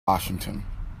Washington.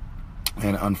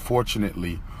 And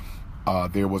unfortunately,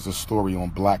 there was a story on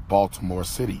Black Baltimore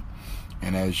City.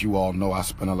 And as you all know, I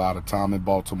spent a lot of time in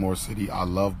Baltimore City. I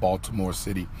love Baltimore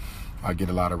City. I get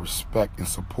a lot of respect and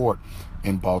support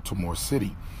in Baltimore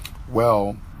City.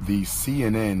 Well, the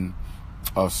CNN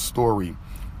story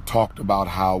talked about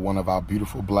how one of our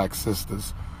beautiful black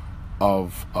sisters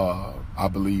of, I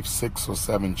believe, 6 or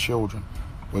 7 children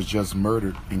was just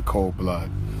murdered in cold blood.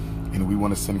 And we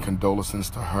want to send condolences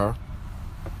to her,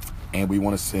 and we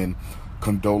want to send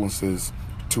condolences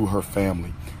to her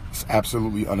family. It's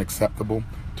absolutely unacceptable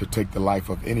to take the life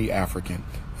of any African,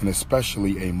 and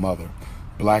especially a mother.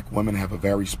 Black women have a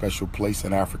very special place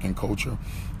in African culture.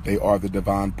 They are the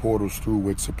divine portals through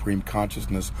which Supreme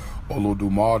Consciousness,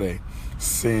 Olodumare,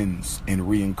 sends and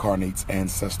reincarnates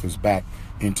ancestors back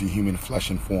into human flesh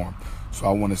and form. So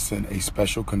I want to send a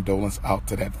special condolence out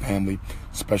to that family,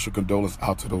 special condolence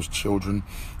out to those children.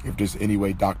 If there's any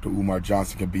way Dr. Umar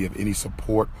Johnson can be of any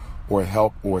support or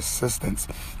help or assistance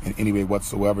in any way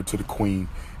whatsoever to the Queen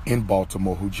in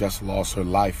Baltimore, who just lost her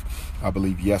life, I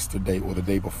believe yesterday or the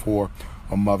day before,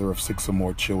 a mother of 6 or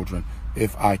more children.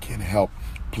 If I can help,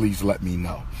 please let me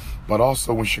know. But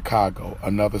also in Chicago,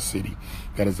 another city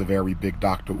that is a very big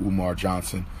Dr. Umar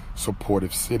Johnson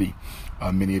supportive city.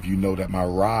 Many of you know that my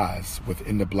rise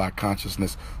within the black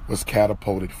consciousness was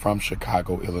catapulted from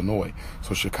Chicago, Illinois.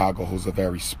 So Chicago holds a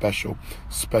very special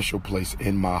place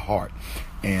in my heart.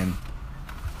 And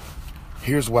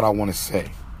here's what I want to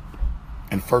say.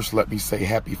 And first, let me say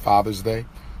Happy Father's Day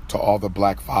to all the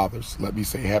black fathers. Let me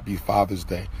say Happy Father's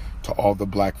Day to all the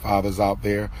black fathers out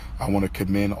there. I want to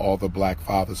commend all the black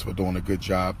fathers for doing a good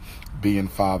job being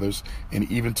fathers.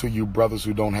 And even to you brothers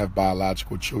who don't have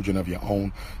biological children of your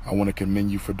own, I want to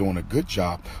commend you for doing a good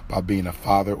job by being a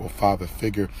father or father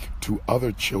figure to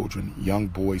other children, young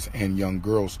boys and young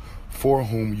girls, for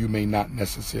whom you may not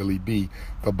necessarily be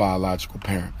the biological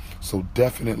parent. So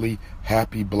definitely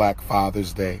Happy Black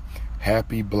Father's Day.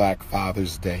 Happy Black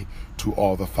Father's Day to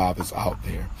all the fathers out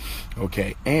there.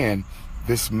 Okay, and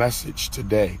this message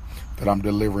today that I'm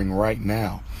delivering right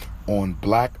now on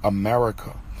Black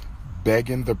America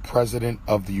begging the President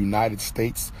of the United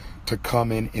States to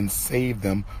come in and save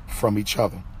them from each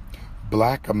other.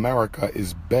 Black America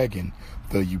is begging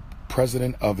the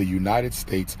President of the United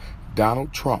States,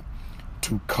 Donald Trump,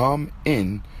 to come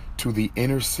in to the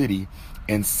inner city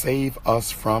and save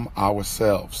us from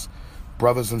ourselves.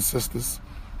 Brothers and sisters,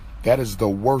 that is the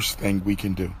worst thing we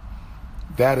can do.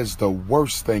 That is the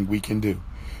worst thing we can do.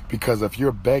 Because if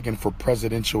you're begging for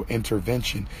presidential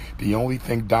intervention, the only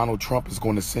thing Donald Trump is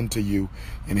going to send to you,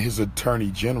 and his attorney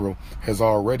general has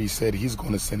already said he's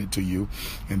going to send it to you,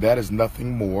 and that is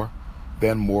nothing more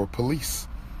than more police.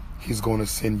 He's going to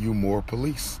send you more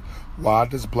police. Why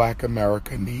does Black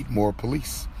America need more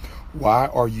police? Why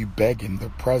are you begging the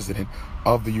President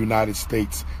of the United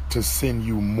States to send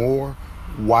you more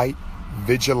white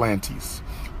vigilantes,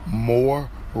 more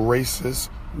racist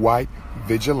white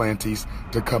vigilantes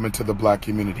to come into the black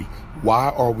community? Why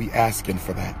are we asking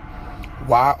for that?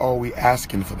 Why are we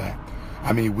asking for that?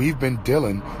 I mean, we've been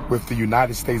dealing with the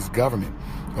United States government,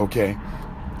 okay,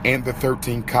 and the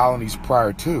 13 colonies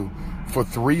prior to for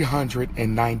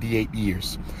 398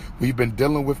 years. We've been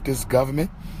dealing with this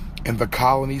government and the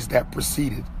colonies that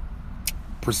preceded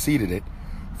it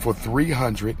for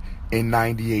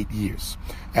 398 years.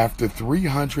 After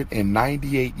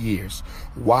 398 years,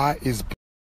 why is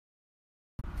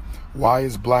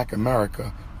Black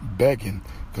America begging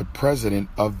the President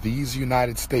of these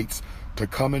United States to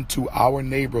come into our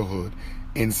neighborhood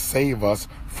and save us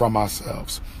from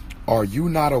ourselves? Are you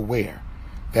not aware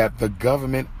that the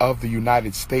government of the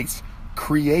United States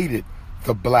created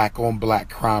the black on black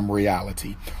crime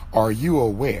reality? Are you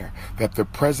aware that the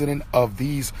President of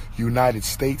these United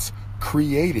States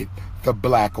created the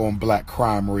black on black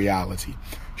crime reality?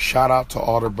 Shout out to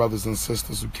all the brothers and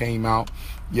sisters who came out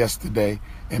yesterday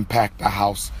and packed the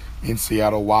house in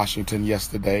Seattle, Washington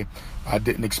yesterday. I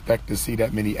didn't expect to see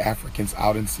that many Africans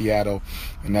out in Seattle,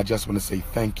 and I just want to say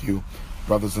thank you.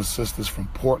 Brothers and sisters from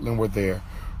Portland were there.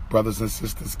 Brothers and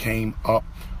sisters came up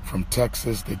from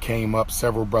Texas. They came up,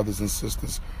 several brothers and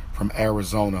sisters from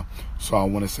Arizona. So I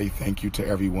want to say thank you to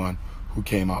everyone who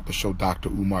came out to show Dr.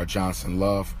 Umar Johnson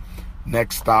love.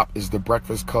 Next stop is the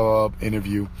Breakfast Club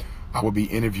interview. I will be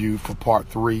interviewed for part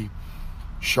 3.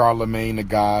 Charlemagne the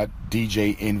God,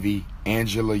 DJ Envy,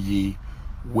 Angela Yee.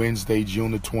 Wednesday,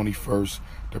 June the 21st,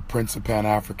 the Prince of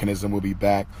Pan-Africanism will be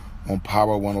back on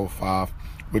Power 105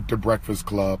 with the Breakfast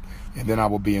Club. And then I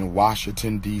will be in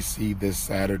Washington, D.C. this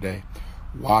Saturday.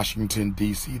 Washington,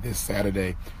 D.C. this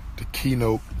Saturday to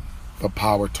keynote the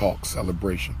Power Talk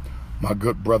celebration. My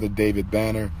good brother David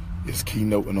Banner is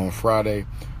keynoting on Friday.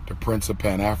 The Prince of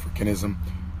Pan-Africanism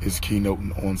is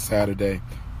keynoting on Saturday.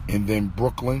 And then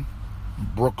Brooklyn,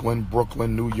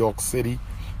 New York City,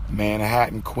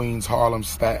 Manhattan, Queens, Harlem,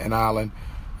 Staten Island.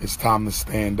 It's time to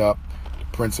stand up. The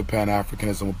Prince of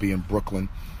Pan-Africanism will be in Brooklyn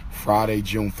Friday,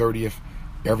 June 30th.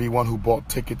 Everyone who bought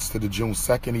tickets to the June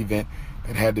 2nd event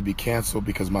that had to be canceled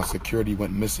because my security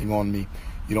went missing on me,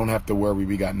 you don't have to worry.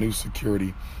 We got new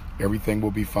security. Everything will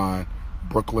be fine.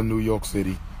 Brooklyn, New York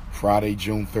City, Friday,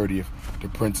 June 30th. The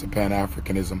Prince of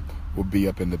Pan-Africanism will be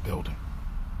up in the building.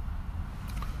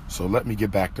 So let me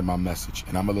get back to my message.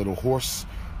 And I'm a little hoarse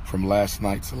from last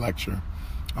night's lecture.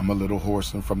 I'm a little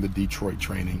hoarse and from the Detroit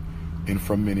training. And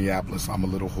from Minneapolis, I'm a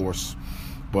little hoarse.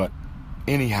 But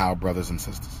anyhow, brothers and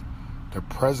sisters, the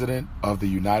President of the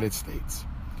United States,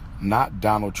 not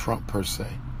Donald Trump per se,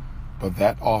 but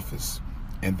that office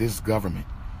and this government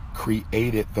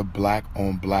created the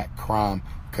black-on-black crime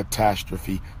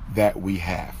catastrophe that we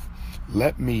have.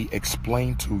 Let me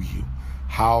explain to you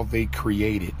how they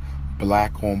created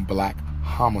black-on-black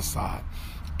homicide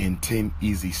in 10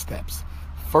 easy steps.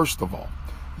 First of all,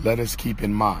 let us keep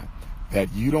in mind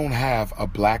that you don't have a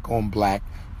black-on-black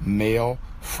male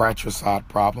fratricide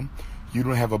problem. You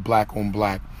don't have a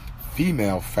black-on-black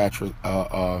female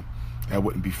that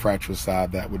wouldn't be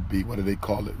fratricide. That would be, what do they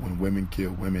call it when women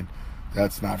kill women?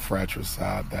 That's not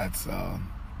fratricide. That's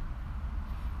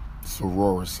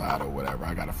sororicide or whatever.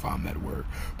 I got to find that word.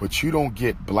 But you don't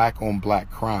get black-on-black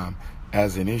crime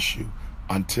as an issue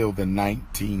until the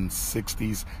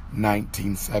 1960s,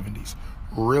 1970s.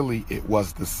 Really, it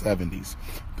was the 70s.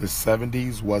 The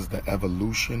 70s was the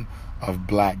evolution of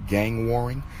black gang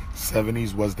warring.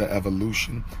 70s was the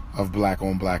evolution of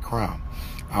black-on-black crime.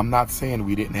 I'm not saying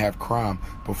we didn't have crime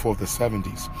before the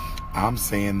 70s. I'm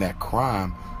saying that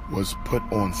crime was put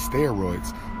on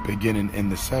steroids beginning in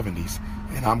the 70s,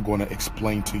 and I'm going to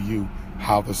explain to you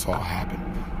how this all happened.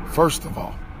 First of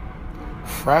all,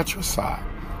 fratricide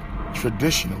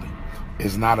traditionally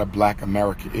is not a black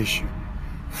America issue.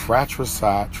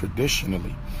 Fratricide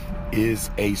traditionally is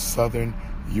a Southern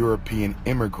European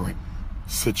immigrant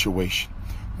situation.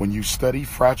 When you study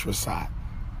fratricide,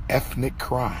 ethnic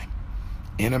crime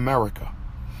in America,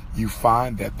 you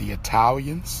find that the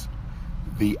Italians,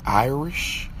 the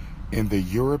Irish, and the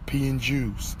European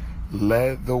Jews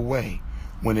led the way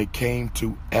when it came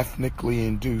to ethnically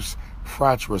induced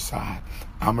fratricide.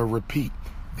 I'm going to repeat,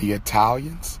 the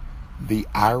Italians, the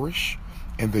Irish,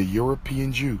 and the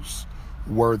European Jews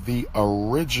were the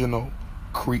original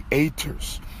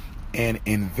creators and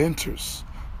inventors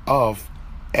of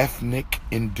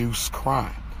ethnic-induced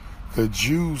crime. The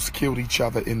Jews killed each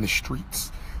other in the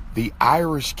streets. The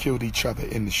Irish killed each other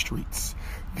in the streets.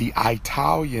 The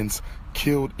Italians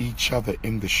killed each other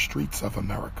in the streets of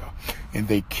America. And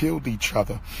they killed each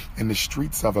other in the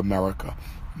streets of America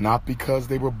not because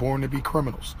they were born to be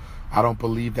criminals. I don't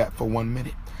believe that for 1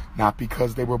 minute. Not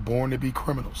because they were born to be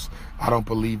criminals. I don't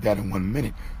believe that in 1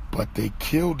 minute. But they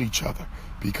killed each other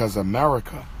because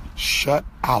America shut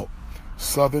out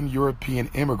Southern European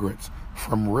immigrants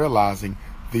from realizing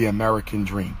the American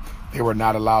dream. They were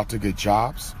not allowed to get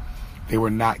jobs. They were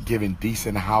not given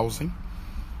decent housing.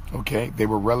 Okay, they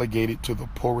were relegated to the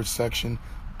poorest section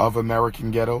of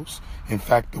American ghettos. In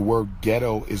fact, the word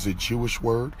ghetto is a Jewish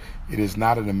word. It is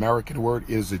not an American word.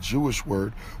 It is a Jewish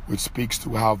word, which speaks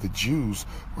to how the Jews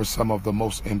were some of the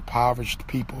most impoverished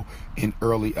people in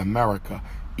early America,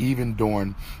 even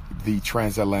during the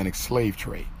transatlantic slave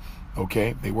trade.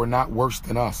 Okay, they were not worse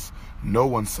than us. No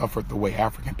one suffered the way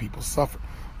African people suffered.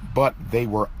 But they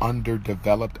were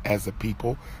underdeveloped as a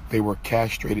people. They were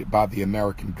castrated by the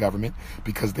American government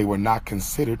because they were not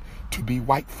considered to be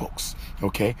white folks.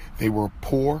 Okay? They were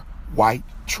poor white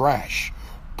trash.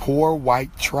 Poor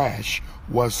white trash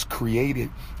was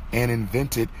created and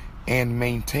invented and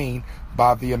maintained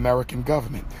by the American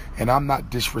government. And I'm not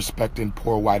disrespecting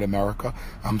poor white America.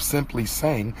 I'm simply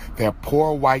saying that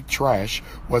poor white trash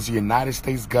was the United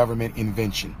States government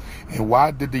invention. And why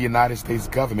did the United States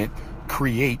government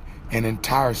create an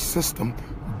entire system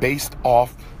based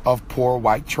off of poor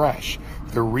white trash?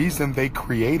 The reason they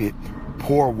created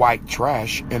poor white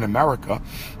trash in America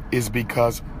is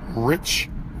because rich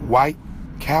white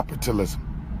capitalism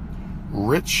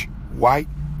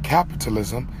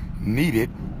needed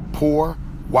poor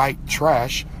white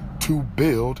trash to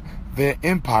build their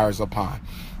empires upon.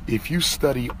 If you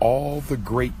study all the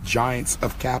great giants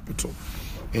of capital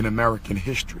in American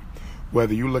history,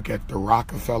 whether you look at the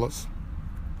Rockefellers,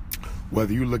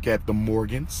 whether you look at the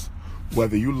Morgans,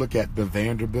 whether you look at the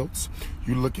Vanderbilts,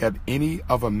 you look at any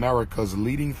of America's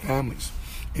leading families,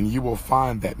 and you will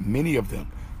find that many of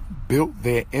them built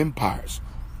their empires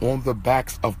on the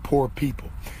backs of poor people.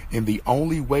 And the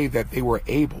only way that they were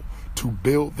able to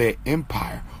build their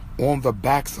empire on the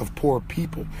backs of poor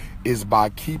people is by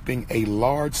keeping a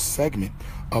large segment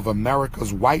of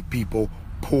America's white people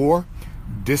poor,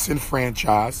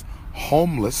 disenfranchised,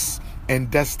 homeless, and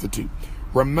destitute.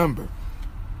 Remember,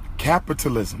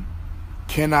 capitalism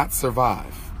cannot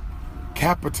survive.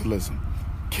 Capitalism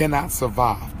cannot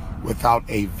survive without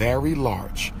a very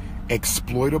large,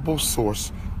 exploitable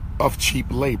source of cheap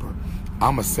labor.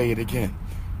 I'm going to say it again.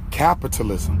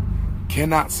 Capitalism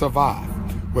cannot survive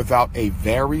without a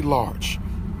very large,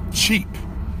 cheap,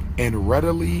 and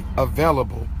readily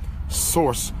available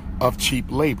source of cheap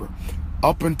labor.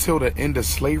 Up until the end of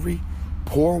slavery,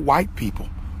 poor white people,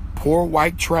 poor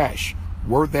white trash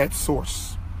were that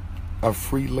source of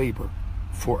free labor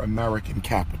for American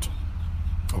capital.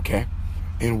 Okay?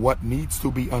 And what needs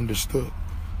to be understood,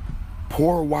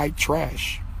 poor white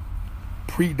trash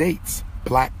predates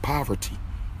black poverty.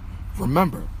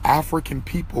 Remember, African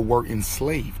people were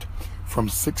enslaved from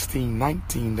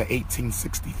 1619 to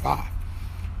 1865,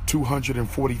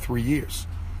 243 years.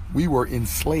 We were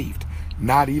enslaved,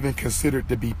 not even considered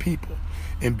to be people.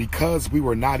 And because we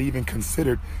were not even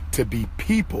considered to be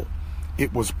people,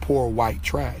 it was poor white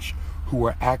trash who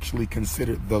were actually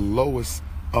considered the lowest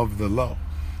of the low.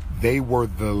 They were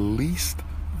the least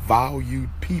valued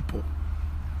people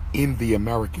in the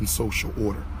American social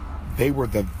order. They were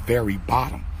the very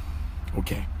bottom.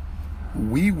 Okay.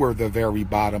 We were the very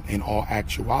bottom in all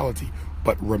actuality,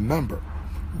 but remember,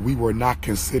 we were not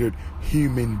considered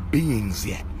human beings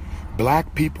yet.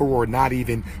 Black people were not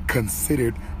even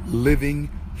considered living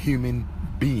human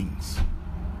beings.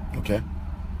 Okay?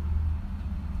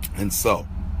 And so,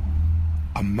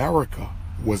 America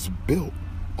was built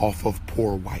off of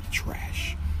poor white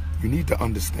trash. You need to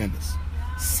understand this.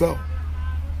 So,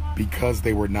 because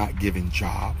they were not given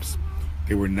jobs,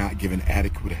 they were not given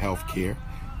adequate health care,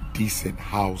 decent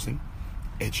housing,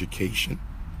 education,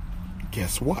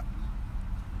 guess what?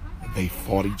 They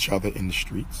fought each other in the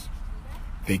streets.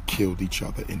 They killed each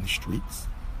other in the streets.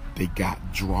 They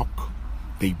got drunk.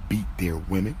 They beat their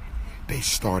women. They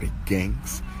started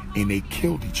gangs and they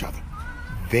killed each other.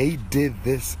 They did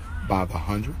this by the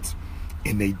hundreds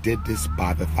and they did this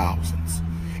by the thousands.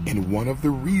 And one of the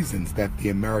reasons that the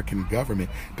American government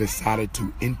decided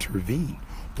to intervene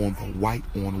on the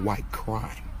white-on-white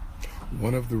crime,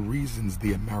 one of the reasons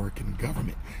the American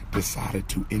government decided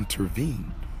to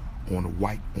intervene on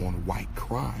white-on-white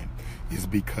crime is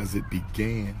because it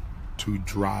began to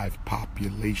drive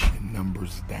population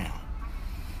numbers down.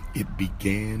 It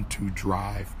began to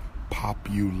drive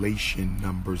population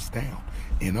numbers down.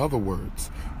 In other words,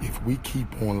 if we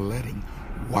keep on letting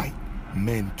white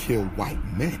men kill white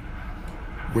men,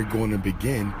 we're going to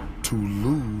begin to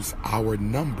lose our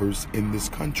numbers in this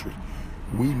country.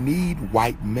 We need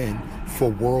white men for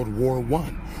World War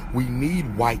I. We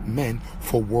need white men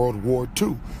for World War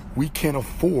II. We can't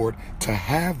afford to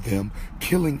have them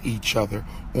killing each other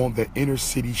on the inner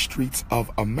city streets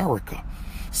of America.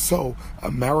 So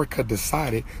America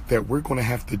decided that we're going to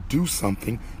have to do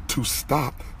something to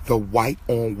stop the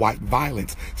white-on-white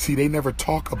violence. See, they never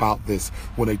talk about this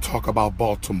when they talk about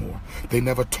Baltimore. They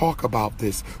never talk about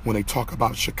this when they talk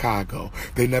about Chicago.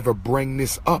 They never bring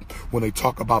this up when they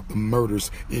talk about the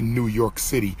murders in New York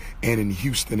City and in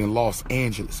Houston and Los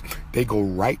Angeles. They go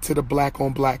right to the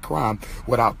black-on-black crime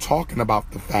without talking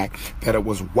about the fact that it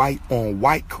was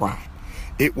white-on-white crime.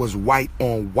 It was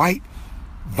white-on-white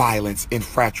violence and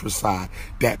fratricide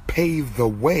that paved the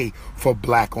way for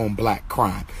black-on-black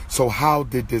crime. So how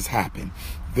did this happen?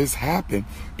 This happened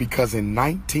because in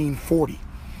 1940,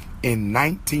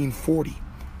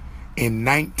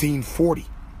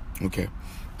 okay,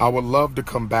 I would love to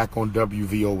come back on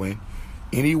WVON.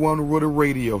 Anyone with a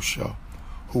radio show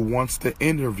who wants to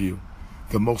interview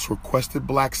the most requested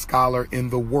black scholar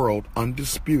in the world,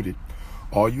 undisputed,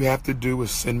 all you have to do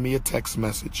is send me a text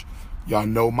message. Y'all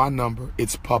know my number.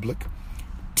 It's public.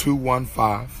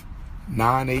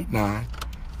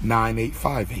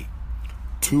 215-989-9858.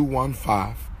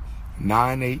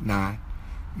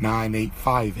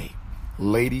 215-989-9858.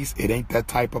 Ladies, it ain't that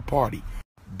type of party.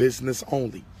 Business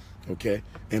only. Okay?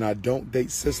 And I don't date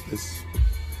sisters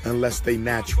unless they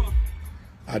natural.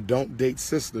 I don't date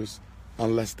sisters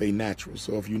unless they natural.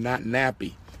 So if you're not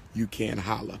nappy, you can't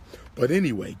holler. But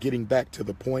anyway, getting back to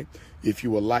the point, if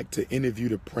you would like to interview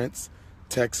the Prince,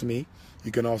 text me.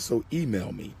 You can also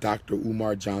email me, Dr.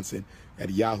 Umar Johnson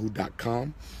at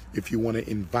yahoo.com. If you want to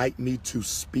invite me to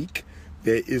speak,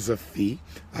 there is a fee.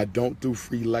 I don't do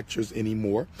free lectures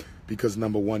anymore because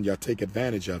number one, y'all take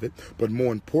advantage of it. But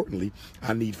more importantly,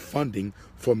 I need funding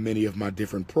for many of my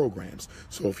different programs.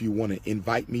 So if you want to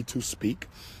invite me to speak,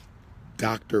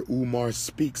 Dr. Umar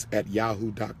Speaks at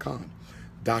yahoo.com.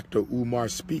 Dr. Umar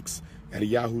Speaks at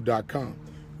yahoo.com.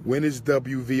 When is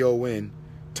WVON?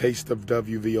 Taste of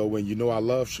WVON. You know I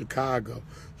love Chicago.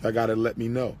 Y'all got to let me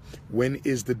know. When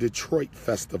is the Detroit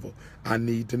Festival? I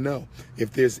need to know.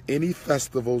 If there's any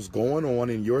festivals going on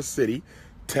in your city,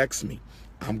 text me.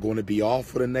 I'm going to be off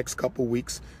for the next couple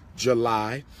weeks.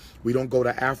 July. We don't go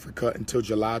to Africa until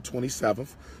July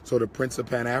 27th. So the Prince of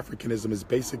Pan-Africanism is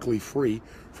basically free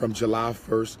from July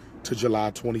 1st to July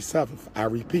 27th. I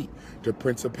repeat, the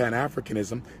Prince of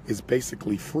Pan-Africanism is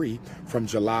basically free from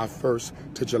July 1st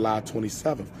to July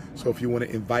 27th. So if you want to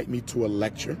invite me to a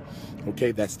lecture,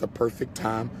 okay, that's the perfect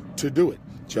time to do it.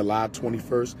 July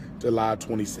 21st, July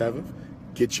 27th.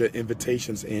 Get your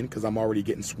invitations in because I'm already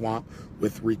getting swamped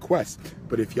with requests.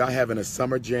 But if y'all having a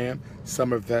summer jam,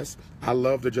 summer fest, I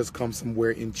love to just come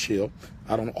somewhere and chill.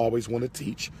 I don't always want to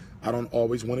teach. I don't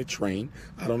always want to train.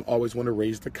 I don't always want to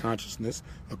raise the consciousness.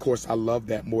 Of course, I love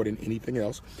that more than anything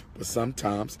else. But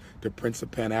sometimes the Prince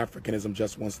of Pan-Africanism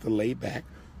just wants to lay back,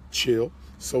 chill,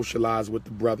 socialize with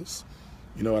the brothers.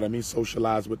 You know what I mean?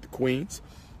 Socialize with the queens.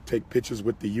 Take pictures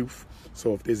with the youth.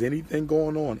 So if there's anything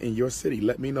going on in your city,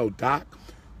 let me know. Doc,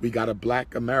 we got a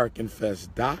Black American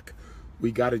Fest. Doc,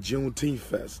 we got a Juneteenth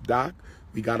Fest. Doc,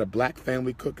 we got a Black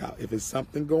Family Cookout. If there's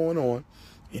something going on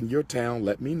in your town,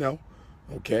 let me know.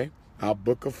 Okay? I'll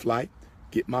book a flight,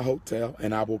 get my hotel,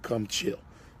 and I will come chill.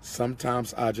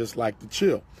 Sometimes I just like to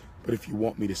chill. But if you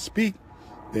want me to speak,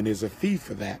 then there's a fee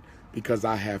for that because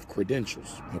I have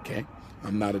credentials. Okay?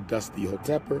 I'm not a Dusty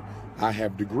Hotepper. I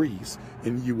have degrees,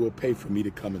 and you will pay for me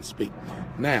to come and speak.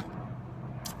 Now,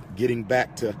 getting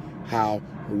back to how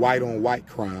white on white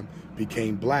crime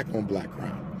became black on black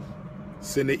crime.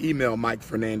 Send an email, Mike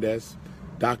Fernandez,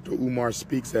 Dr. Umar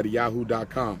Speaks at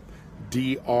yahoo.com.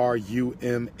 DRUMAR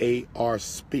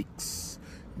Speaks.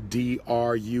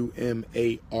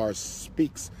 DRUMAR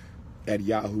Speaks at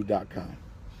yahoo.com.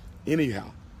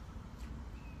 Anyhow,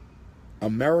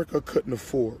 America couldn't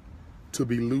afford to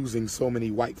be losing so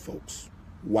many white folks,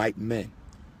 white men,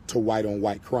 to white on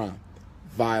white crime,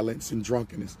 violence and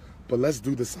drunkenness. But let's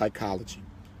do the psychology.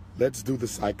 Let's do the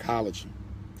psychology.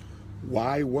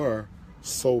 Why were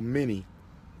so many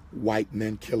white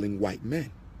men killing white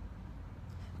men?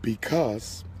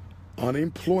 Because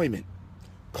unemployment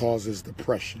causes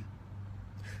depression.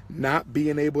 Not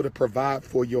being able to provide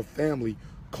for your family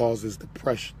causes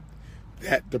depression.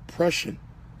 That depression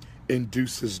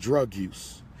induces drug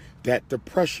use. That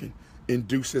depression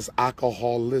induces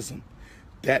alcoholism.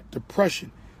 That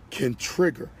depression can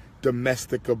trigger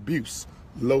domestic abuse,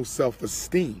 low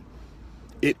self-esteem.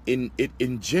 It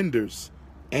engenders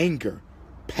anger,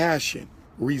 passion,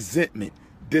 resentment,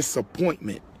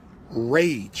 disappointment,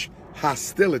 rage,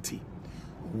 hostility.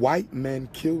 White men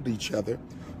killed each other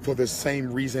for the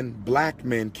same reason black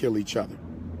men kill each other.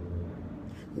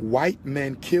 White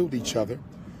men killed each other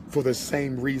for the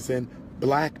same reason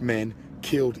black men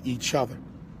killed each other.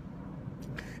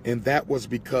 And that was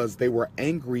because they were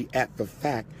angry at the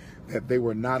fact that they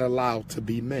were not allowed to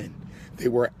be men. They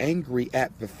were angry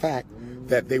at the fact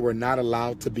that they were not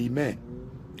allowed to be men.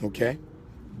 Okay?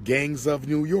 Gangs of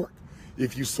New York.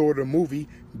 If you saw the movie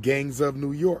Gangs of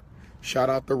New York, shout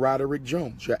out to Roderick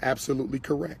Jones. You're absolutely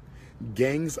correct.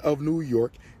 Gangs of New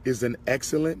York is an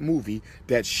excellent movie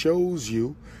that shows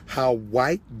you how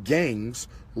white gangs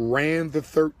ran the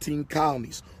 13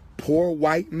 colonies. Poor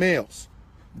white males,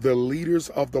 the leaders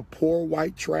of the poor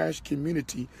white trash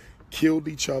community, killed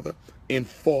each other and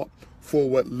fought for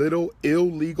what little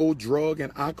illegal drug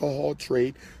and alcohol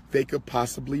trade they could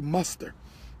possibly muster.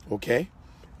 Okay?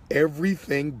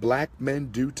 Everything black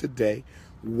men do today,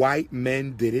 white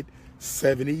men did it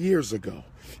 70 years ago.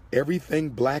 Everything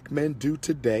black men do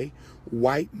today,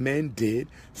 white men did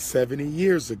 70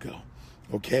 years ago.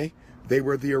 Okay? They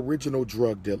were the original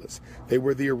drug dealers. They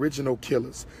were the original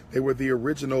killers. They were the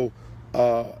original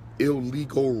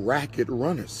illegal racket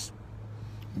runners.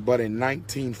 But in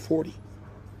 1940,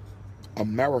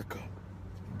 America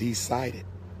decided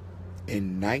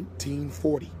in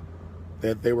 1940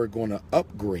 that they were going to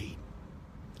upgrade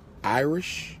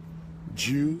Irish,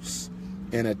 Jews,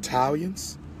 and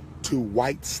Italians to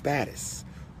white status.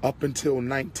 Up until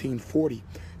 1940,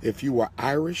 if you were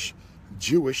Irish,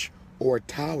 Jewish, or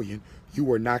Italian, you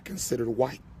were not considered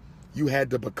white. You had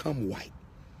to become white.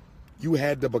 You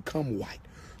had to become white.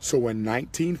 So in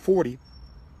 1940,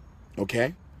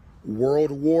 okay,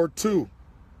 World War II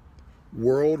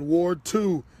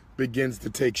begins to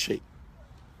take shape.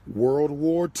 World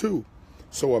War II.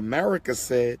 So America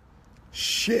said,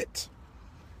 shit,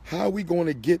 how are we going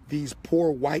to get these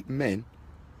poor white men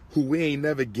who we ain't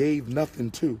never gave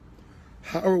nothing to,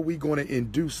 how are we going to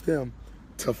induce them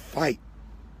to fight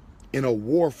in a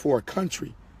war for a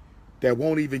country that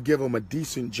won't even give them a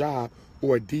decent job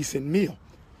or a decent meal?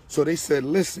 So they said,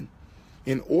 listen,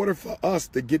 in order for us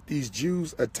to get these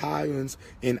Jews, Italians,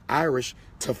 and Irish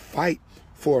to fight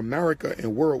for America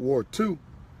in World War II,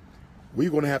 we're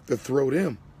going to have to throw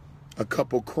them a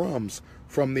couple crumbs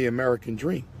from the American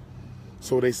dream.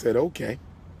 So they said, okay,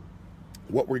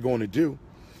 what we're going to do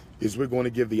is we're going to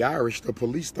give the Irish the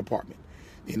police department.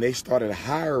 And they started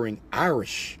hiring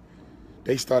Irish.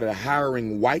 They started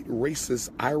hiring white racist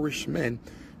Irish men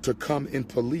to come and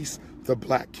police the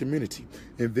black community.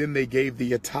 And then they gave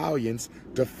the Italians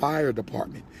the fire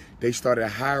department. They started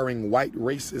hiring white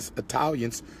racist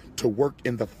Italians to work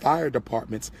in the fire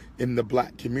departments in the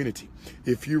black community.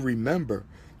 If you remember,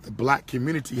 the black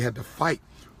community had to fight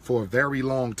for a very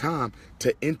long time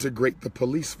to integrate the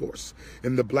police force.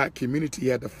 And the black community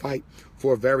had to fight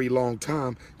for a very long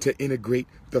time to integrate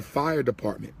the fire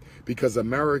department, because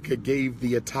America gave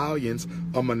the Italians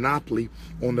a monopoly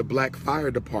on the black fire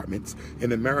departments,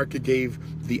 and America gave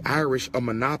the Irish a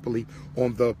monopoly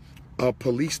on the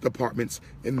police departments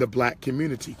in the black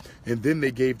community. And then they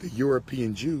gave the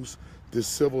European Jews the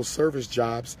civil service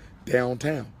jobs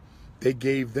downtown. They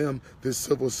gave them the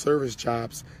civil service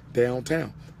jobs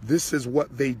downtown. This is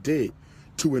what they did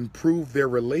to improve their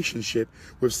relationship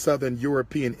with Southern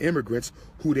European immigrants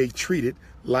who they treated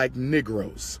like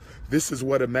Negroes. This is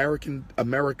what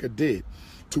America did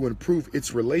to improve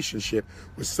its relationship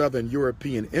with Southern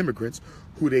European immigrants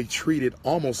who they treated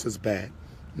almost as bad.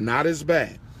 Not as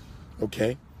bad,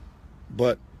 okay,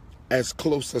 but as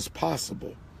close as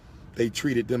possible. They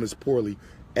treated them as poorly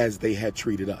as they had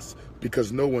treated us,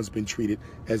 because no one's been treated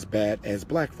as bad as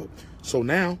black folk. So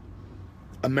now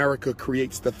America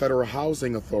creates the Federal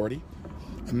Housing Authority.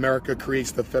 America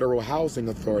creates the Federal Housing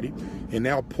Authority, and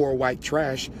now poor white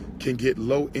trash can get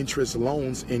low interest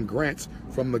loans and grants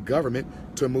from the government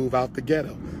to move out the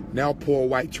ghetto. Now poor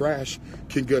white trash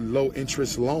can get low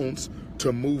interest loans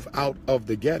to move out of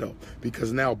the ghetto,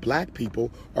 because now black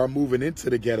people are moving into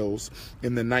the ghettos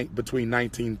in the night between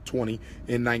 1920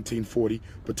 and 1940,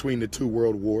 between the two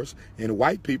world wars. And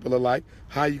white people are like,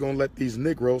 how are you going to let these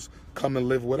Negroes come and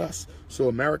live with us? So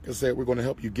America said, we're going to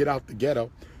help you get out the ghetto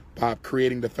by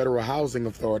creating the Federal Housing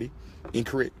Authority and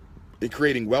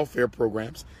creating welfare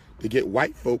programs to get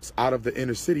white folks out of the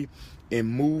inner city and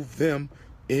move them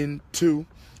into,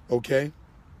 okay,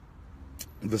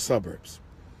 the suburbs.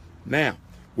 Now,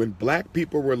 when black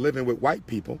people were living with white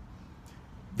people,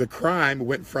 the crime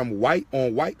went from white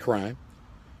on white crime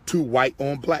to white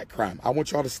on black crime. I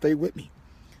want y'all to stay with me.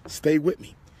 Stay with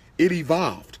me. It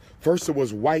evolved. First, it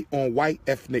was white on white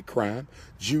ethnic crime,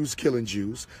 Jews killing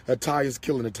Jews, Italians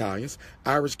killing Italians,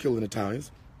 Irish killing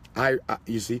Italians.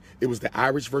 You see, it was the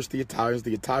Irish versus the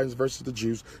Italians versus the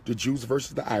Jews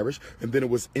versus the Irish, and then it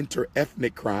was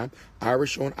inter-ethnic crime,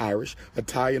 Irish on Irish,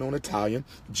 Italian on Italian,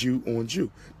 Jew on Jew.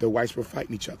 The whites were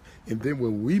fighting each other. And then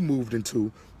when we moved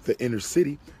into the inner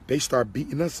city, they started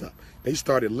beating us up. They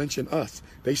started lynching us.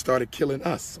 They started killing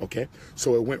us, okay?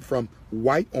 So it went from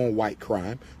white on white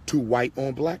crime to white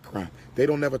on black crime. They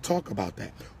don't never talk about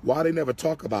that. Why they never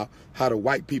talk about how the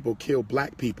white people kill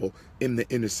black people in the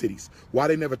inner cities? Why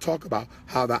they never talk about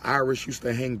how the Irish used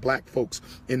to hang black folks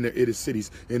in the inner cities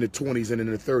in the 20s and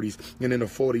in the 30s and in the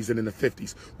 40s and in the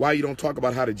 50s? Why you don't talk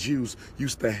about how the Jews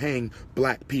used to hang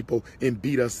black people and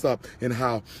beat us up, and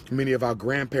how many of our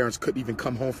grandparents couldn't even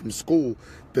come home from school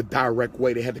the direct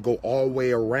way? They had to go all the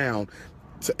way around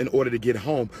in order to get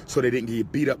home, so they didn't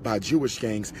get beat up by Jewish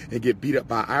gangs and get beat up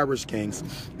by Irish gangs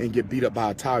and get beat up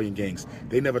by Italian gangs.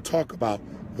 They never talk about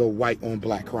the white on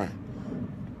black crime.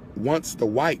 Once the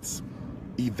whites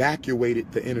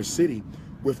evacuated the inner city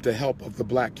with the help of the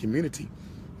black community,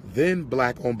 then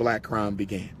black on black crime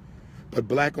began. But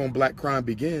black on black crime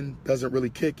doesn't really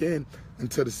kick in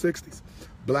until the 60s.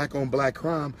 Black on black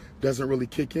crime doesn't really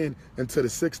kick in until the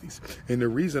 60s. And the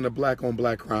reason the black on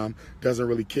black crime doesn't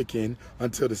really kick in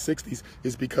until the 60s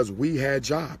is because we had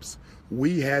jobs.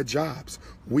 We had jobs.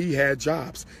 We had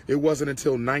jobs. It wasn't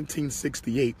until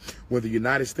 1968, when the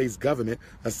United States government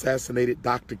assassinated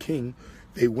Dr. King,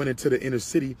 they went into the inner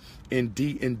city and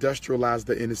deindustrialized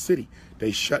the inner city.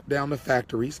 They shut down the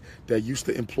factories that used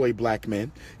to employ black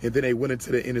men, and then they went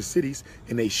into the inner cities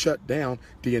and they shut down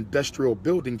the industrial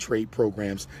building trade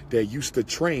programs that used to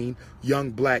train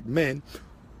young black men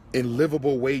in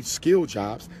livable wage skill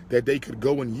jobs that they could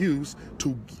go and use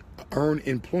to earn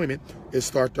employment and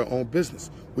start their own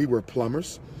business. We were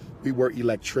plumbers, we were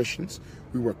electricians,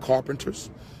 we were carpenters,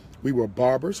 We were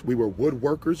barbers, we were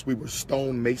woodworkers, we were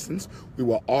stone masons, we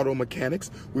were auto mechanics,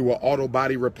 we were auto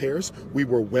body repairs, we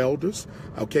were welders,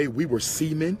 okay? We were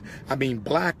seamen. I mean,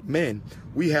 black men,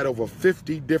 we had over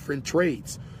 50 different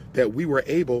trades that we were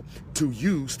able to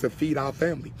use to feed our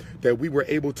family, that we were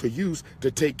able to use to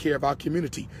take care of our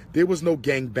community. There was no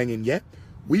gang banging yet.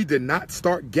 We did not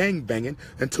start gang banging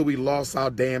until we lost our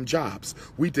damn jobs.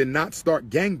 We did not start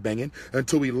gang banging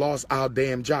until we lost our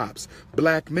damn jobs.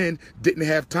 Black men didn't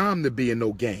have time to be in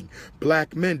no gang.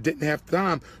 Black men didn't have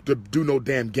time to do no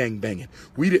damn gang banging.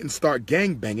 We didn't start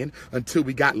gang banging until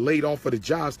we got laid off of the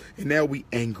jobs, and now we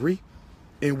angry,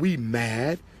 and we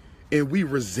mad, and we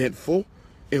resentful,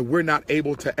 and we're not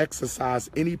able to exercise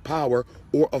any power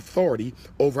or authority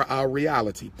over our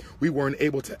reality. We weren't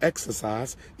able to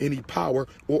exercise any power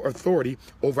or authority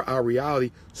over our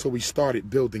reality, so we started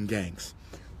building gangs.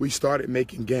 We started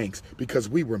making gangs because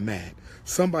we were mad.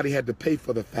 Somebody had to pay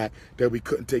for the fact that we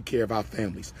couldn't take care of our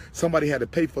families. Somebody had to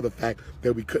pay for the fact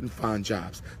that we couldn't find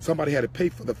jobs. Somebody had to pay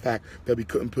for the fact that we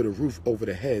couldn't put a roof over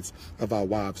the heads of our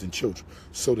wives and children.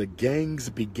 So the gangs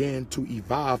began to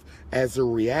evolve as a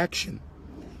reaction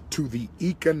to the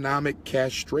economic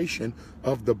castration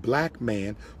of the black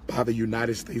man by the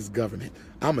United States government.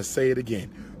 I'm going to say it again.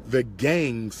 The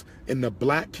gangs in the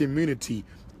black community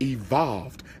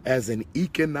evolved as an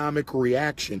economic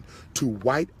reaction to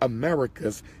white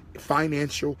America's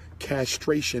financial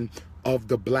castration of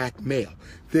the black male.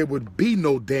 There would be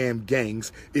no damn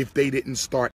gangs if they didn't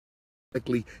start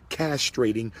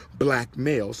castrating black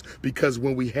males, because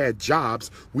when we had jobs,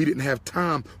 we didn't have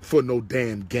time for no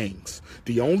damn gangs.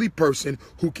 The only person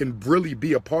who can really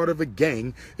be a part of a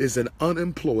gang is an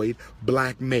unemployed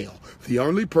black male. The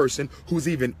only person who's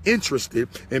even interested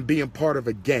in being part of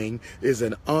a gang is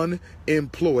an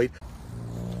unemployed.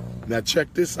 Now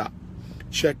check this out.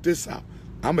 Check this out.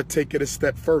 I'm going to take it a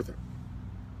step further.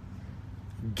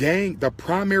 The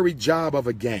primary job of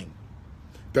a gang,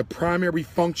 the primary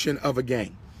function of a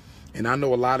gang. And I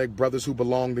know a lot of brothers who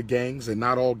belong to gangs, and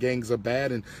not all gangs are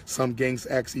bad, and some gangs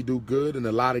actually do good, and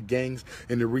a lot of gangs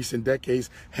in the recent decades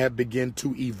have begun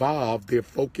to evolve their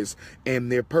focus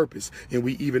and their purpose. And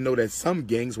we even know that some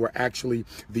gangs were actually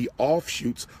the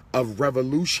offshoots of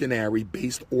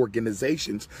revolutionary-based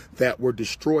organizations that were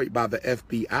destroyed by the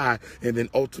FBI and then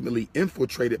ultimately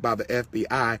infiltrated by the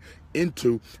FBI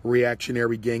into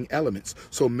reactionary gang elements.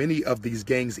 So many of these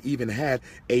gangs even had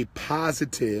a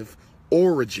positive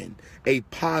origin, a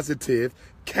positive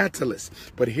catalyst.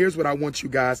 But here's what I want you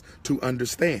guys to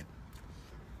understand.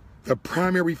 The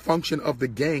primary function of the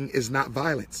gang is not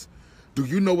violence. Do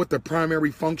you know what the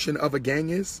primary function of a gang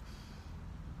is?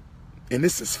 And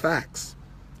this is facts.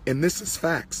 And this is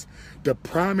facts. The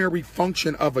primary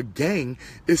function of a gang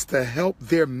is to help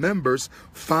their members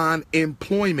find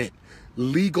employment,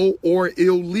 legal or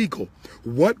illegal.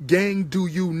 What gang do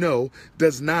you know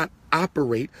does not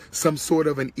operate some sort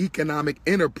of an economic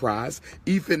enterprise,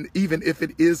 even if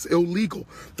it is illegal?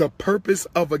 The purpose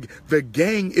of the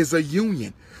gang is a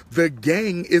union. The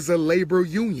gang is a labor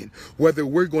union. Whether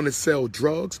we're going to sell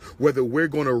drugs, whether we're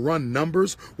going to run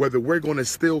numbers, whether we're going to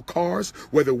steal cars,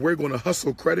 whether we're going to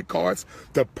hustle credit cards,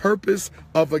 the purpose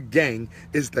of a gang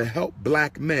is to help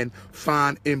black men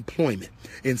find employment.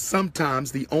 And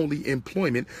sometimes the only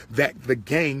employment that the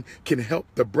gang can help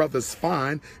the brothers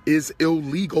find is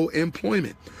illegal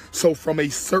employment. So from a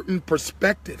certain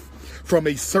perspective,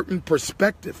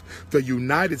 the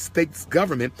United States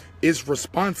government is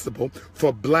responsible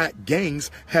for black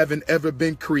gangs having ever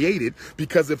been created,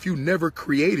 because if you never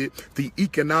created the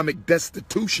economic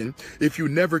destitution, if you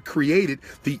never created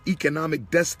the economic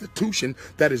destitution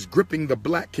that is gripping the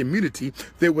black community,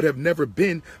 there would have never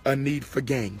been a need for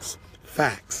gangs.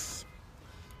 Facts.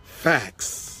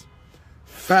 Facts.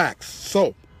 Facts.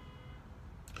 So,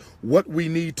 what we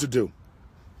need to do,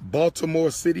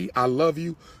 Baltimore City, I love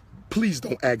you. Please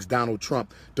don't ask Donald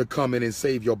Trump to come in and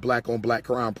save your black-on-black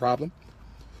crime problem.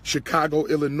 Chicago,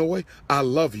 Illinois, I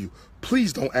love you.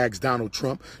 Please don't ask Donald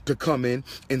Trump to come in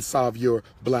and solve your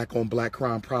black-on-black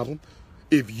crime problem.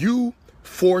 If you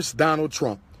force Donald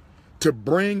Trump to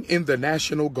bring in the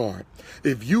National Guard,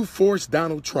 if you force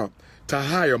Donald Trump to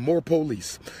hire more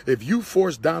police, if you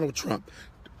force Donald Trump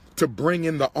to bring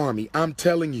in the army, I'm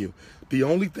telling you, the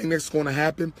only thing that's going to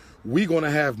happen, we're going to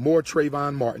have more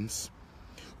Trayvon Martins.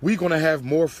 We're going to have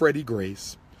more Freddie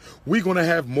Grays. We're going to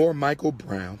have more Michael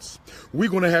Browns.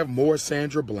 We're going to have more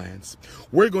Sandra Blands.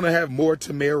 We're going to have more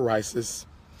Tamir Rices.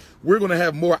 We're going to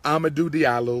have more Amadou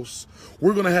Diallos.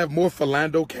 We're going to have more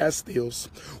Philando Castiles.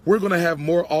 We're going to have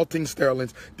more Alton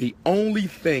Sterlings. The only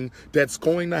thing that's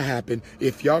going to happen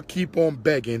if y'all keep on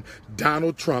begging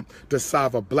Donald Trump to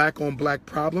solve a black-on-black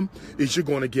problem is you're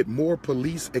going to get more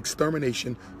police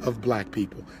extermination of black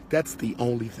people. That's the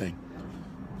only thing.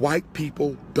 White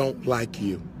people don't like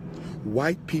you.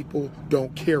 White people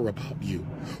don't care about you.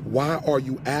 Why are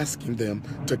you asking them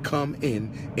to come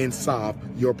in and solve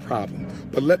your problem?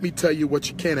 But let me tell you what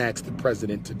you can ask the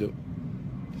president to do.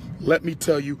 Let me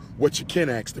tell you what you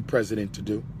can ask the president to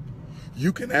do.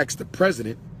 You can ask the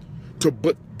president to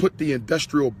put the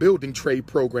industrial building trade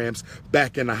programs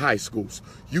back in the high schools.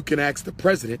 You can ask the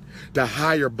president to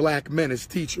hire black men as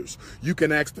teachers. You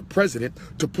can ask the president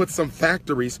to put some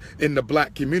factories in the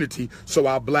black community so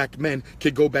our black men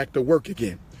can go back to work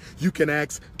again. You can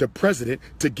ask the president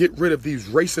to get rid of these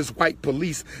racist white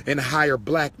police and hire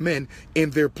black men in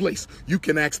their place. You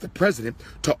can ask the president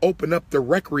to open up the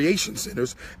recreation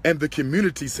centers and the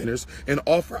community centers and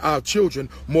offer our children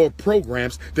more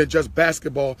programs than just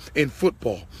basketball and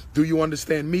football. Do you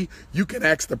understand me? You can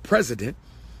ask the president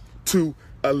to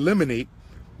eliminate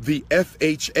the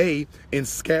FHA and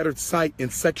scattered site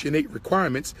and Section 8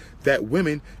 requirements that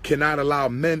women cannot allow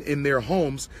men in their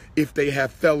homes if they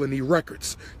have felony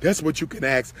records. That's what you can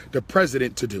ask the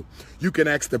president to do. You can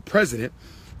ask the president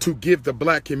to give the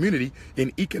black community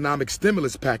an economic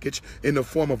stimulus package in the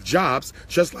form of jobs,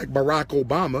 just like Barack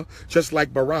Obama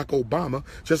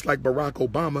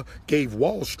gave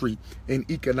Wall Street an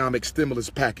economic stimulus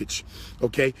package,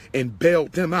 okay, and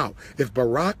bailed them out. If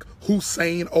Barack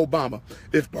Hussein Obama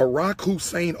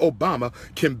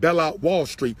can bail out Wall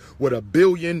Street with $1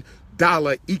 billion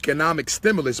economic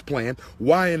stimulus plan,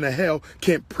 why in the hell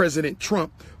can't President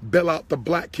Trump bail out the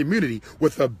black community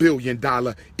with $1 billion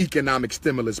economic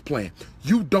stimulus plan?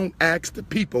 You don't ask the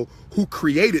people who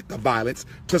created the violence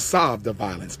to solve the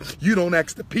violence. You don't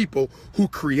ask the people who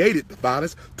created the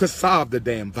violence to solve the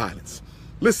damn violence.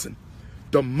 Listen,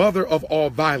 the mother of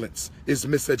all violence is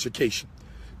miseducation.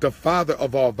 The father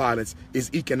of all violence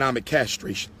is economic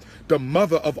castration. The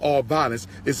mother of all violence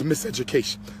is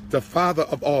miseducation. The father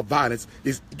of all violence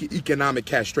is economic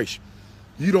castration.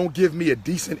 You don't give me a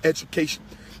decent education,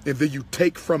 and then you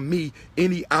take from me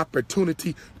any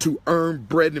opportunity to earn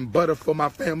bread and butter for my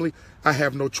family, I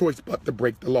have no choice but to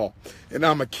break the law. And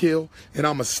I'm going to kill, and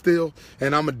I'm going to steal,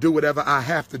 and I'm going to do whatever I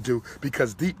have to do,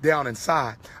 because deep down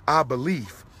inside, I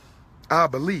believe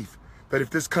that if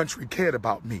this country cared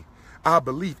about me, I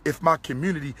believe if my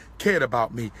community cared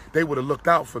about me, they would have looked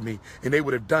out for me, and they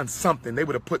would have done something. They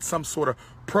would have put some sort of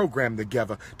program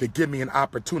together to give me an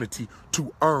opportunity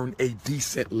to earn a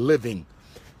decent living.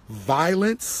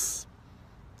 Violence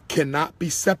cannot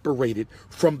be separated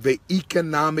from the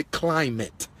economic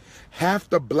climate. Half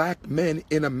the black men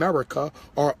in America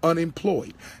are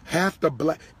unemployed.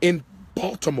 In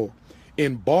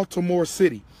Baltimore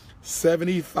City,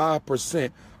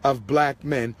 75% of black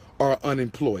men are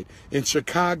unemployed. In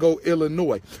Chicago,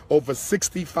 Illinois, over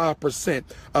 65%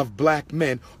 of black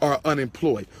men are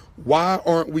unemployed. Why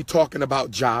aren't we talking about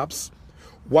jobs?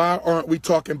 Why aren't we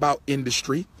talking about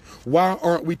industry? Why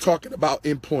aren't we talking about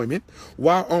employment?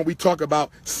 Why aren't we talking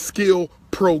about skill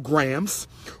programs?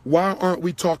 Why aren't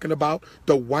we talking about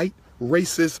the white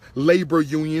racist labor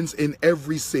unions in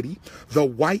every city, the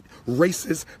white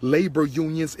racist labor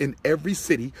unions in every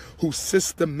city who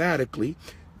systematically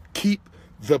keep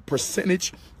the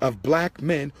percentage of black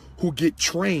men who get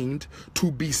trained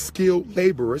to be skilled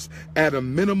laborers at a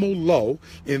minimal low,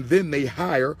 and then they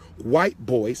hire white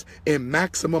boys in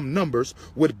maximum numbers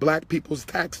with black people's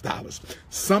tax dollars.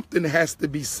 Something has to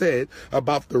be said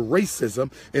about the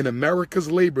racism in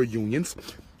America's labor unions,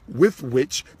 with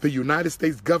which the United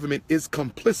States government is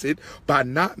complicit by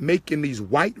not making these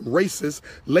white racist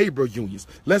labor unions.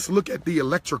 Let's look at the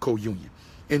electrical union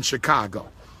in Chicago.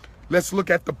 Let's look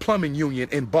at the plumbing union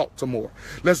in Baltimore.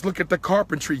 Let's look at the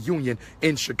carpentry union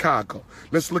in Chicago.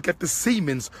 Let's look at the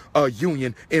Siemens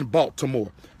union in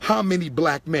Baltimore. How many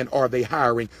black men are they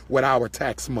hiring with our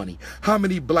tax money? How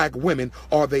many black women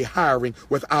are they hiring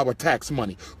with our tax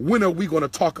money? When are we going to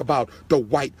talk about the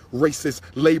white racist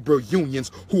labor unions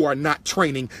who are not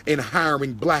training and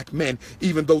hiring black men,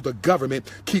 even though the government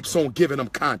keeps on giving them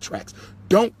contracts?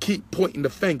 Don't keep pointing the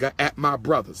finger at my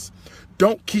brothers.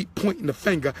 Don't keep pointing the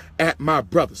finger at my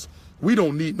brothers. We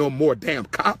don't need no more damn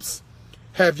cops.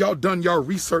 Have y'all done your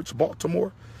research,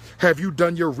 Baltimore? Have you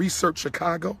done your research,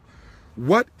 Chicago?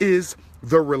 What is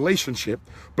the relationship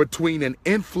between an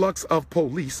influx of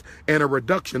police and a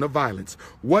reduction of violence?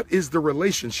 What is the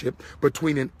relationship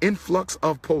between an influx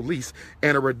of police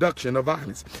and a reduction of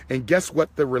violence? And guess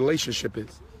what the relationship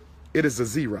is? It is a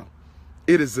zero.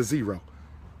 It is a zero.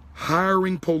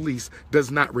 Hiring police does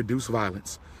not reduce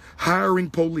violence. Hiring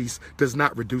police does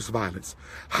not reduce violence.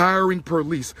 Hiring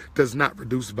police does not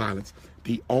reduce violence.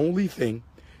 The only thing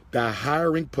that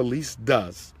hiring police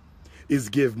does is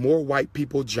give more white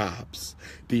people jobs.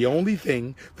 The only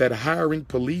thing that hiring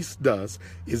police does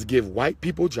is give white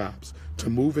people jobs to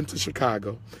move into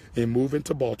Chicago and move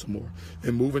into Baltimore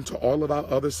and move into all of our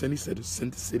other city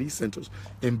centers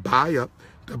and buy up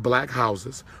the black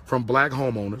houses from black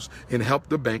homeowners and help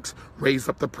the banks raise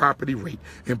up the property rate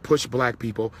and push black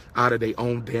people out of their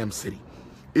own damn city.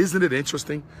 Isn't it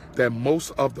interesting that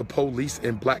most of the police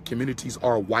in black communities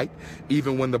are white,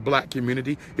 even when the black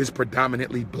community is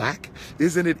predominantly black?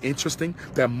 Isn't it interesting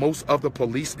that most of the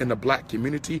police in the black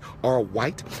community are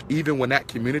white, even when that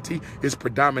community is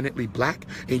predominantly black?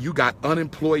 And you got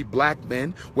unemployed black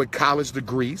men with college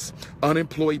degrees,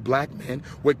 unemployed black men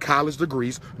with college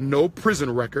degrees, no prison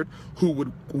record, who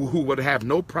would have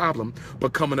no problem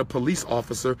becoming a police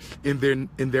officer in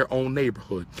their own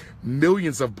neighborhood.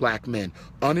 Millions of black men,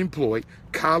 unemployed,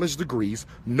 college degrees,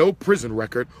 no prison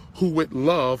record, who would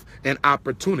love an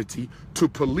opportunity to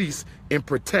police and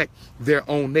protect their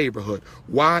own neighborhood.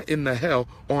 Why in the hell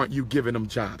aren't you giving them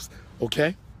jobs?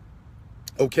 Okay?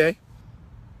 Okay?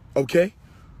 Okay?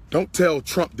 Don't tell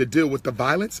Trump to deal with the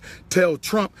violence. Tell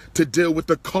Trump to deal with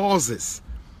the causes.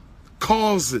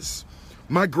 Causes.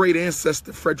 My great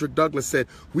ancestor Frederick Douglass said,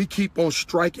 we keep on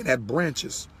striking at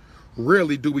branches.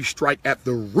 Rarely do we strike at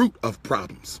the root of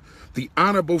problems. The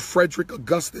Honorable Frederick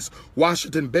Augustus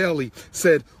Washington Bailey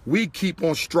said, we keep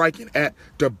on striking at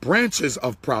the branches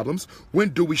of problems.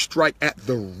 When do we strike at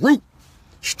the root?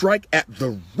 Strike at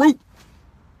the root.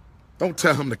 Don't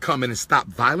tell him to come in and stop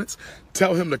violence.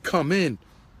 Tell him to come in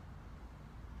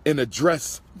and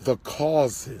address the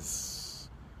causes.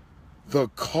 The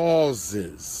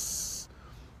causes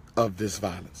of this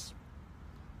violence.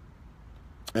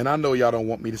 And I know y'all don't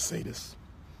want me to say this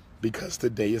because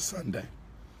today is Sunday.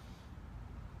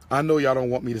 I know y'all don't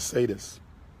want me to say this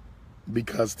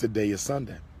because today is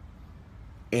Sunday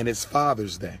and it's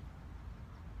Father's Day.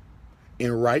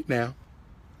 And right now,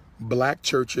 black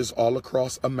churches all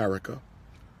across America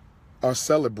are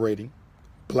celebrating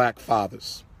black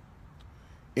fathers.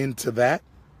 And to that,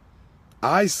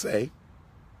 I say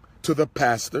to the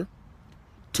pastor,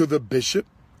 to the bishop,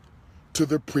 to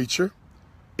the preacher,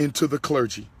 and to the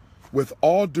clergy, with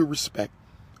all due respect,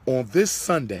 on this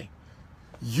Sunday,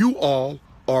 you all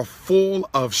are full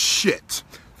of shit.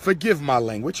 Forgive my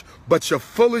language, but you're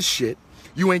full of shit.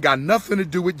 You ain't got nothing to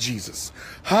do with Jesus.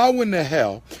 How in the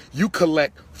hell you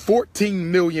collect $14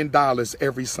 million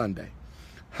every Sunday?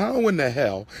 How in the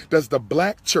hell does the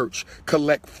black church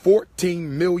collect $14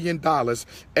 million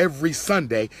every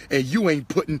Sunday and you ain't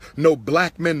putting no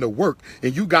black men to work,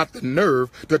 and you got the nerve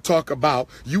to talk about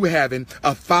you having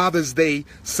a Father's Day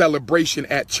celebration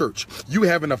at church, you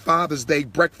having a Father's Day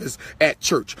breakfast at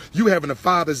church, you having a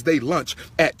Father's Day lunch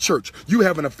at church, you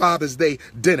having a Father's Day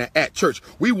dinner at church?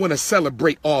 We want to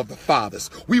celebrate all the fathers.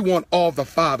 We want all the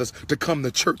fathers to come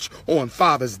to church on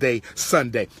Father's Day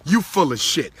Sunday. You full of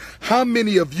shit. How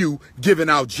many of you giving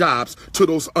out jobs to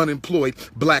those unemployed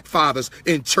black fathers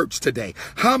in church today?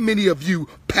 How many of you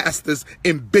pastors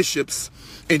and bishops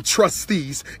and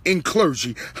trustees and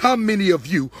clergy, how many of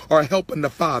you are helping the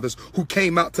fathers who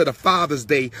came out to the Father's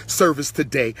Day service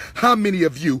today? How many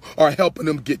of you are helping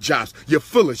them get jobs? You're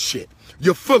full of shit.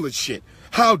 You're full of shit.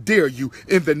 How dare you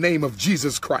in the name of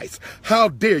Jesus Christ? How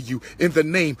dare you in the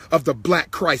name of the black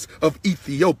Christ of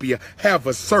Ethiopia have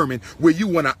a sermon where you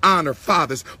want to honor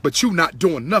fathers, but you not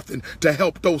doing nothing to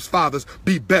help those fathers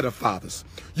be better fathers?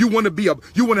 You want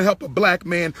to help a black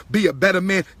man be a better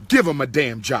man? Give him a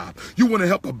damn job. You want to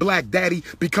help a black daddy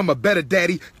become a better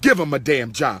daddy? Give him a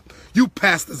damn job. You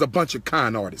pastors a bunch of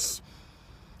con artists.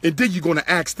 And then you're going to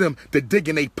ask them to dig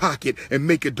in a pocket and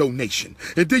make a donation.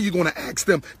 And then you're going to ask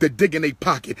them to dig in a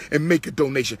pocket and make a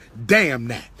donation. Damn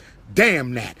that.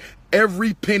 Damn that.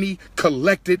 Every penny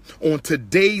collected on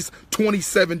today's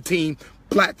 2017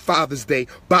 Black Father's Day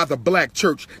by the black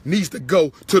church needs to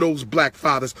go to those black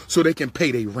fathers so they can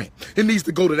pay their rent. It needs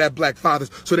to go to that black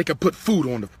fathers so they can put food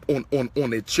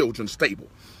on their children's table.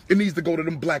 It needs to go to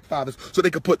them black fathers so they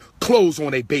can put clothes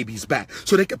on their babies' back,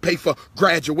 so they can pay for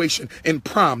graduation and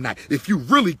prom night. If you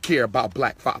really care about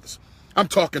black fathers, I'm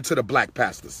talking to the black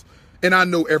pastors. And I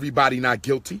know everybody not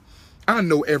guilty. I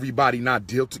know everybody not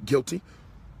guilty.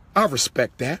 I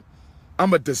respect that.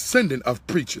 I'm a descendant of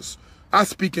preachers. I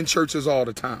speak in churches all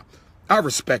the time. I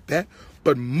respect that.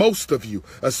 But most of you,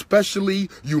 especially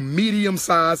you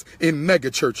medium-sized in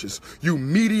mega churches,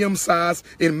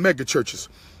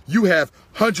 You have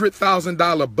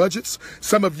 $100,000 budgets.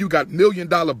 Some of you got $1 million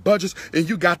budgets, and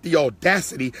you got the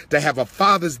audacity to have a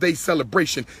Father's Day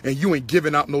celebration, and you ain't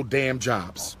giving out no damn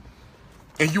jobs.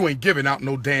 And you ain't giving out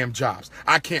no damn jobs.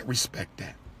 I can't respect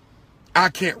that. I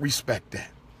can't respect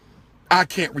that. I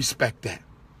can't respect that.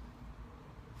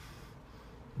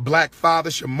 Black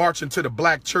fathers should march into the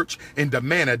black church and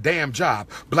demand a damn job.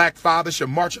 Black fathers should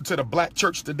march into the black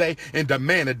church today and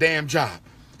demand a damn job.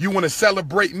 You want to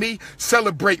celebrate me?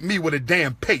 Celebrate me with a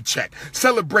damn paycheck.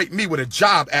 Celebrate me with a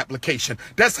job application.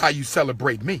 That's how you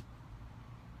celebrate me.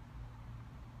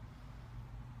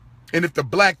 And if the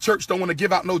black church don't want to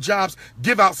give out no jobs,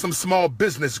 give out some small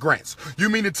business grants. You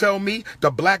mean to tell me the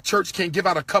black church can't give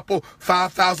out a couple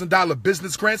 $5,000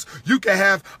 business grants? You can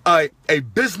have a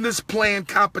business plan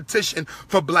competition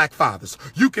for black fathers.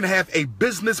 You can have a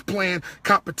business plan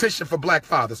competition for black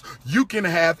fathers. You can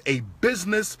have a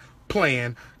business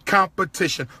plan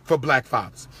competition for black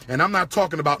fathers. And I'm not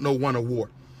talking about no one award.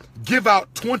 Give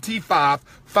out 25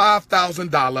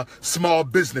 $5,000 small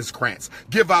business grants.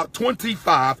 Give out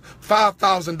 25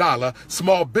 $5,000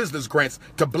 small business grants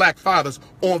to black fathers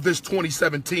on this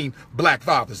 2017 Black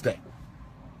Father's Day.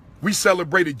 We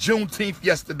celebrated Juneteenth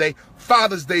yesterday,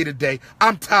 Father's Day today.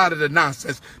 I'm tired of the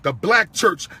nonsense. The black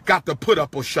church got to put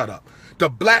up or shut up. The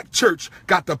black church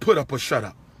got to put up or shut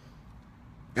up.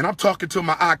 And I'm talking to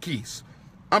my Akis.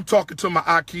 I'm talking to my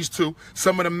Akis too.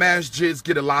 Some of the masjids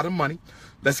get a lot of money.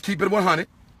 Let's keep it 100.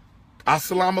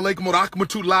 Assalamu alaikum wa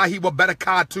rahmatullahi wa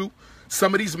barakatuh.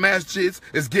 Some of these masjids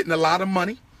is getting a lot of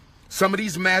money. Some of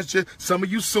these masjids, some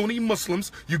of you Sunni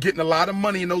Muslims, you getting a lot of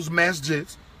money in those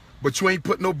masjids, but you ain't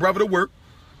putting no brother to work.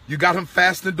 You got him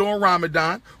fasting during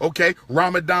Ramadan. Okay,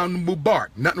 Ramadan Mubarak.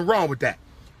 Nothing wrong with that.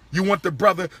 You want the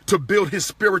brother to build his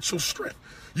spiritual strength.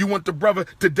 You want the brother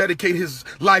to dedicate his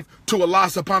life to Allah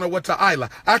subhanahu wa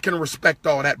ta'ala. I can respect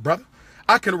all that, brother.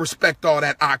 I can respect all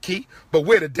that, Aki, but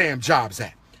where the damn jobs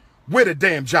at? Where the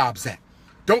damn jobs at?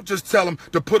 Don't just tell them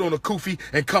to put on a kufi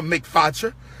and come make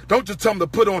fajr. Don't just tell them to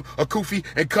put on a kufi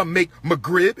and come make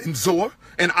Maghrib and Zohr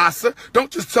and Asa. Don't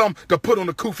just tell them to put on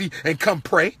a kufi and come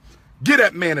pray. Give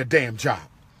that man a damn job.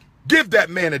 Give that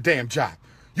man a damn job.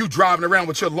 You driving around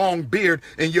with your long beard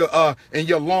and your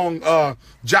long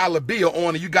jalabia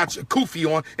on, and you got your kufi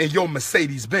on and your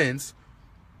Mercedes Benz.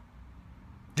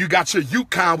 You got your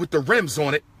Yukon with the rims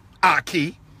on it.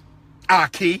 Aki.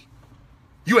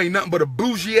 You ain't nothing but a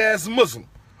bougie-ass Muslim.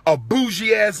 A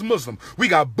bougie-ass Muslim. We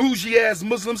got bougie-ass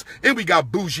Muslims and we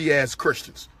got bougie-ass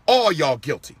Christians. All y'all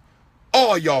guilty.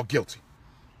 All y'all guilty.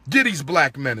 Get these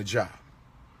black men a job.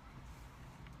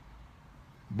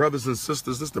 Brothers and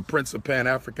sisters, this is the Prince of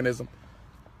Pan-Africanism.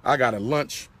 I got a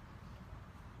lunch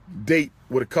date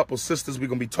with a couple sisters. We're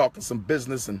going to be talking some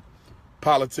business and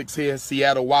politics here.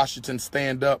 Seattle, Washington,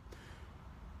 stand up.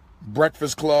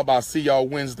 Breakfast Club, I'll see y'all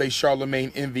Wednesday.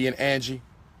 Charlemagne, Envy, and Angie.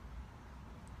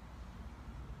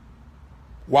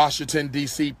 Washington,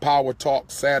 D.C., Power Talk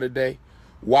Saturday.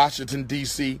 Washington,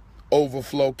 D.C.,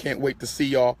 Overflow. Can't wait to see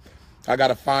y'all. I got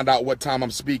to find out what time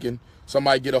I'm speaking.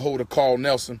 Somebody get a hold of Carl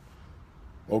Nelson.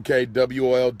 Okay,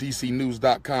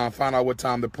 WOLDCnews.com. Find out what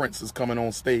time the Prince is coming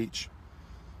on stage.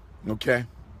 Okay.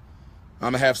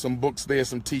 I'm going to have some books there,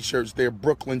 some T-shirts there.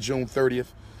 Brooklyn, June 30th.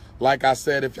 Like I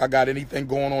said, if I got anything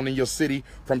going on in your city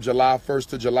from July 1st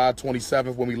to July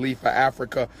 27th when we leave for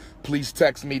Africa, please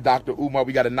text me, Dr. Umar.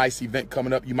 We got a nice event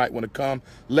coming up. You might want to come.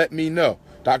 Let me know.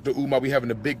 Dr. Umar, we having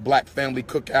a big black family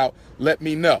cookout. Let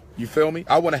me know. You feel me?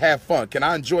 I want to have fun. Can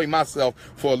I enjoy myself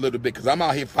for a little bit? Because I'm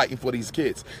out here fighting for these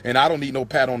kids. And I don't need no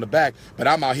pat on the back, but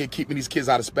I'm out here keeping these kids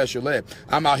out of special ed.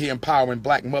 I'm out here empowering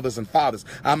black mothers and fathers.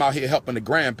 I'm out here helping the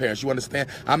grandparents. You understand?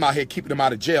 I'm out here keeping them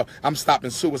out of jail. I'm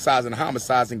stopping suicides and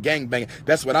homicides and gangbanging.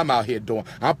 That's what I'm out here doing.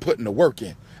 I'm putting the work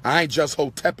in. I ain't just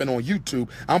hotepping on YouTube.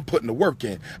 I'm putting the work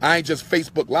in. I ain't just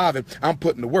Facebook Living. I'm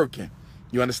putting the work in.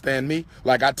 You understand me?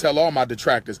 Like I tell all my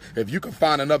detractors, if you can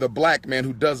find another black man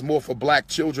who does more for black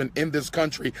children in this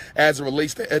country as it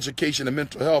relates to education and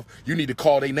mental health, you need to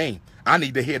call their name. I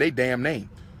need to hear their damn name.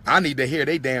 I need to hear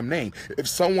their damn name. If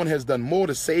someone has done more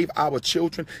to save our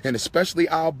children, and especially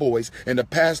our boys, in the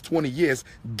past 20 years,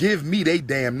 give me their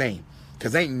damn name.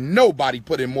 Because ain't nobody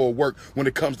put in more work when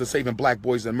it comes to saving black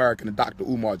boys in America than Dr.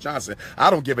 Umar Johnson. I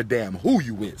don't give a damn who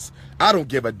you is. I don't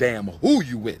give a damn who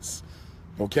you is.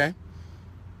 Okay?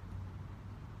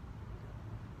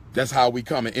 That's how we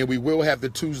coming. And we will have the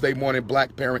Tuesday morning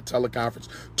Black Parent Teleconference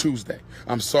Tuesday.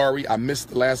 I'm sorry, I missed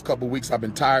the last couple weeks. I've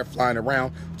been tired flying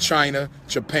around China,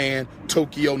 Japan,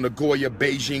 Tokyo, Nagoya,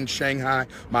 Beijing, Shanghai.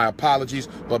 My apologies.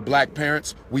 But black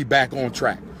parents, we back on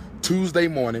track. Tuesday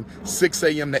morning, 6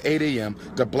 a.m. to 8 a.m.,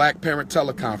 the Black Parent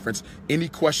Teleconference. Any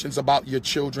questions about your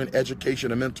children,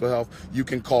 education, and mental health, you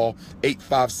can call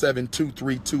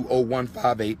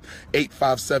 857-232-0158,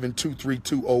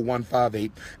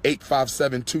 857-232-0158,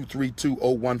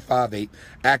 857-232-0158.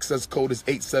 Access code is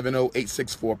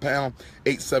 870-864-POUND,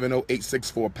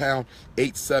 870-864-POUND,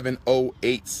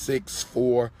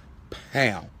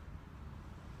 870-864-POUND.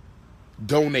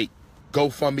 Donate.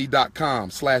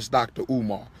 GoFundMe.com/Dr.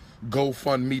 Umar.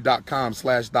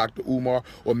 GoFundMe.com/Dr. Umar,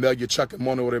 or mail your check and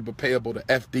money order payable to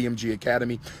FDMG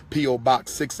Academy, P.O.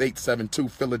 Box 6872,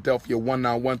 Philadelphia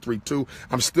 19132.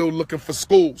 I'm still looking for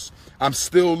schools. I'm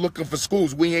still looking for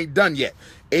schools. We ain't done yet.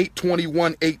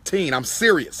 821-18. I'm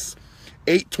serious.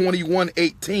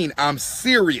 821-18. I'm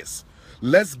serious.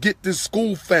 Let's get this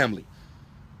school, family.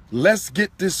 Let's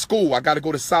get this school. I got to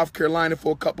go to South Carolina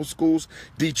for a couple schools.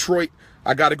 Detroit.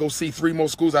 I got to go see 3 more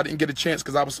schools. I didn't get a chance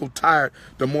because I was so tired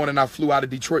the morning I flew out of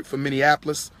Detroit for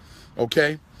Minneapolis.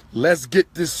 Okay? Let's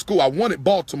get this school. I wanted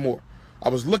Baltimore. I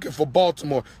was looking for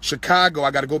Baltimore. Chicago,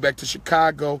 I got to go back to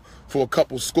Chicago for a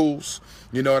couple schools.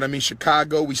 You know what I mean?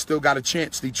 Chicago, we still got a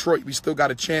chance. Detroit, we still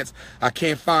got a chance. I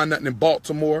can't find nothing in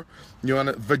Baltimore. You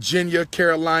know, Virginia,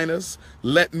 Carolinas,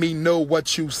 let me know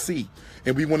what you see.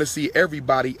 And we want to see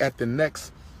everybody at the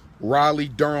next Raleigh,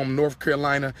 Durham, North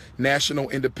Carolina National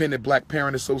Independent Black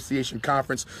Parent Association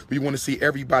Conference. We want to see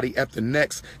everybody at the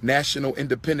next National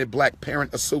Independent Black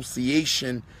Parent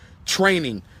Association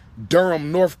training.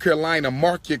 Durham, North Carolina.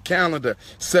 Mark your calendar.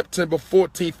 September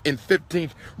 14th and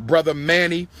 15th. Brother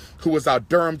Manny, who is our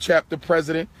Durham chapter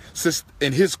president,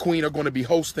 and his queen are going to be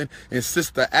hosting. And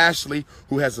Sister Ashley,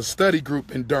 who has a study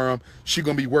group in Durham, she's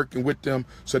going to be working with them.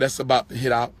 So that's about to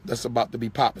hit out. That's about to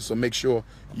be popping. So make sure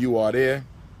you are there.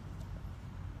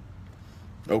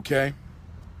 Okay.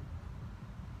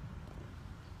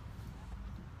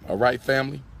 All right,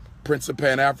 family. Prince of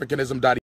Pan-Africanism.